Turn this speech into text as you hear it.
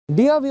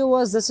Dear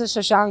viewers, this is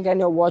Shashank and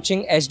you're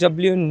watching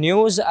HW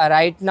News.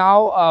 Right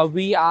now,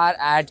 we are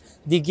at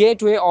the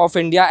gateway of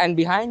India, and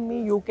behind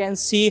me you can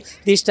see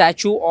the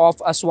statue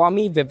of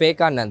Swami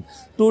Vivekananda.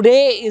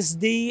 Today is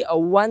the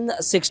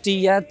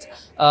 160th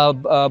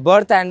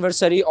birth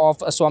anniversary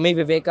of Swami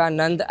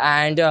Vivekananda,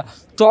 and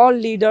tall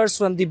leaders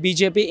from the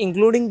BJP,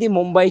 including the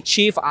Mumbai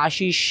chief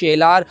Ashish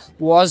Shelar,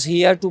 was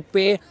here to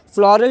pay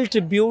floral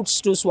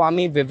tributes to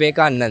Swami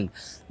Vivekananda.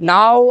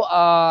 Now,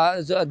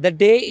 the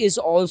day is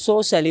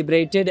also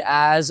celebrated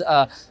as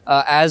a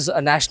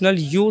National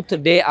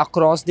Youth Day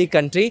across the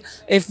country.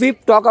 If we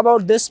talk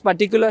about this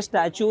particular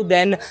statue,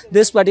 then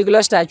this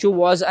particular statue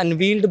was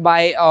unveiled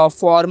by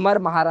former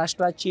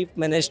Maharashtra Chief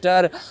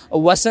Minister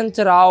Vasant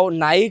Rao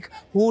Naik,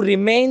 who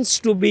remains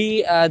to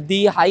be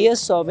the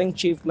highest serving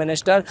Chief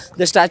Minister.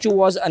 The statue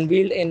was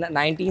unveiled in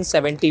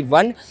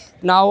 1971.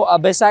 Now,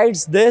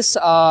 besides this,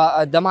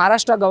 the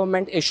Maharashtra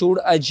government issued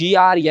a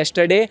GR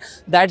yesterday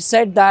that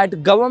said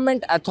that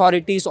government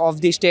authorities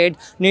of the state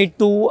need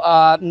to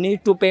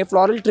pay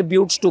floral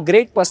tributes to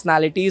great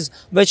personalities,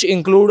 which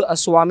include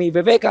Swami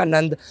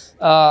Vivekananda,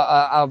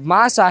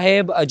 Ma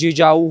Sahib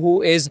Jijau,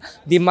 who is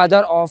the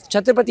mother of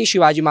Chhatrapati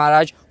Shivaji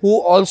Maharaj,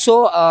 who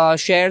also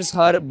shares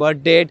her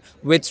birth date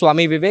with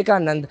Swami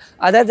Vivekananda.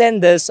 Other than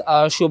this,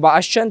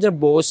 Subhash Chandra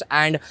Bose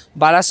and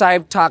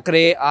Balasaheb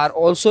Thackeray are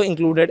also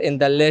included in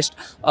the list,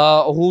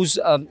 whose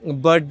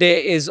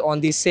birthday is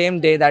on the same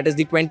day, that is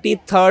the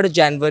 23rd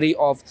January.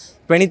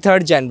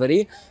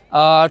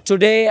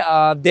 Today,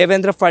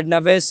 Devendra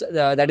Fadnavis,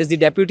 that is the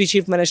Deputy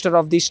Chief Minister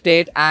of the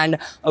state, and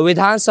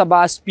Vidhan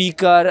Sabha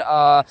Speaker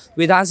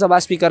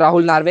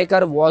Rahul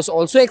Narvekar was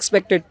also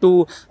expected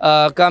to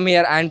come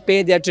here and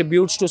pay their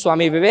tributes to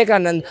Swami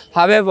Vivekananda.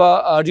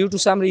 However, due to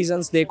some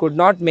reasons, they could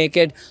not make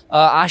it.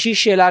 Ashish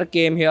Shelar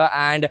came here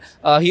and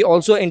he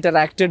also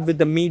interacted with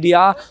the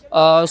media.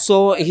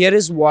 So here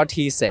is what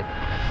he said.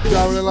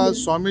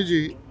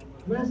 स्वामीजी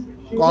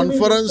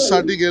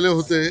कॉन्फरन्ससाठी गेले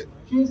होते.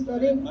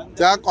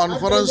 त्या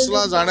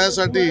कॉन्फरन्सला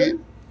जाण्यासाठी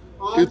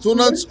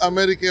इथूनच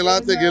अमेरिकेला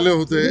ते गेले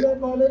होते,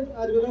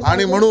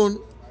 आणि म्हणून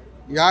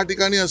या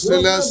ठिकाणी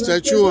असलेल्या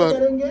स्टॅच्यूवर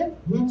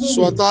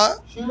स्वतः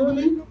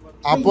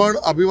आपण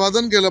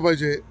अभिवादन केलं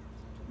पाहिजे.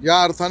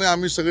 या अर्थाने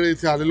आम्ही सगळे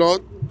इथे आलेलो आहोत.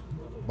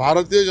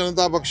 भारतीय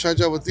जनता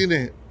पक्षाच्या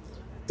वतीने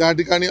त्या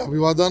ठिकाणी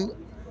अभिवादन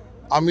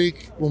आम्ही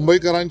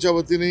मुंबईकरांच्या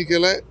वतीनेही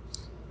केलंय.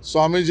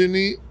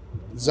 स्वामीजींनी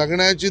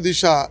जगण्याची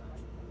दिशा,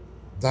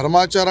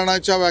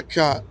 धर्माचरणाच्या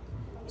व्याख्या,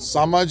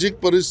 सामाजिक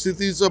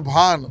परिस्थितीचं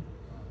भान,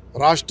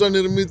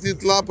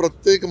 राष्ट्रनिर्मितीतला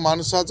प्रत्येक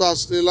माणसाचा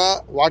असलेला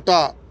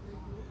वाटा,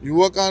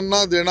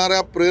 युवकांना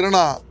देणाऱ्या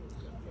प्रेरणा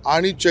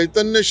आणि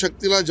चैतन्य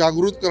शक्तीला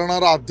जागृत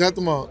करणारा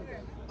अध्यात्म,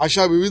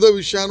 अशा विविध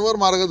विषयांवर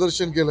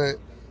मार्गदर्शन केलंय.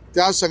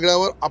 त्या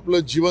सगळ्यावर आपलं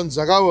जीवन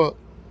जगावं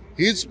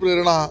हीच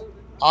प्रेरणा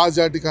आज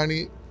या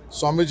ठिकाणी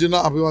स्वामीजींना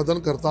अभिवादन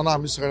करताना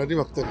आम्ही सगळ्यांनी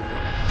व्यक्त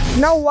केली.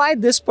 Now, why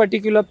this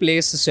particular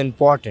place is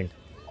important?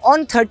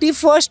 On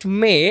 31st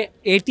May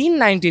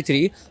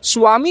 1893,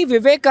 Swami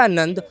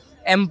Vivekananda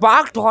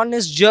embarked on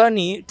his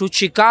journey to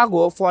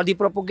Chicago for the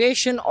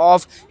propagation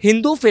of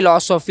Hindu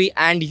philosophy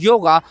and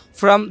yoga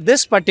from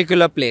this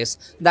particular place.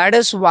 That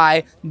is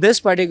why this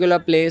particular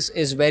place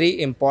is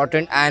very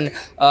important, and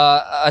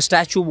a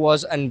statue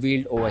was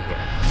unveiled over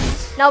here.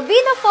 Now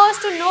be the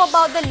first to know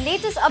about the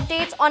latest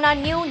updates on our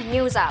new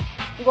news app.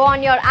 Go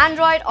on your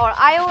Android or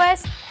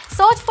iOS,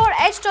 search for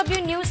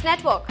HW News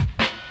Network.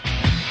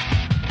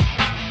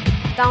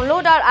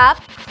 Download our app,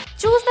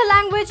 choose the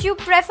language you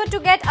prefer to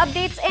get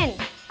updates in,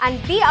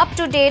 and be up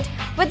to date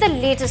with the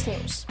latest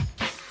news.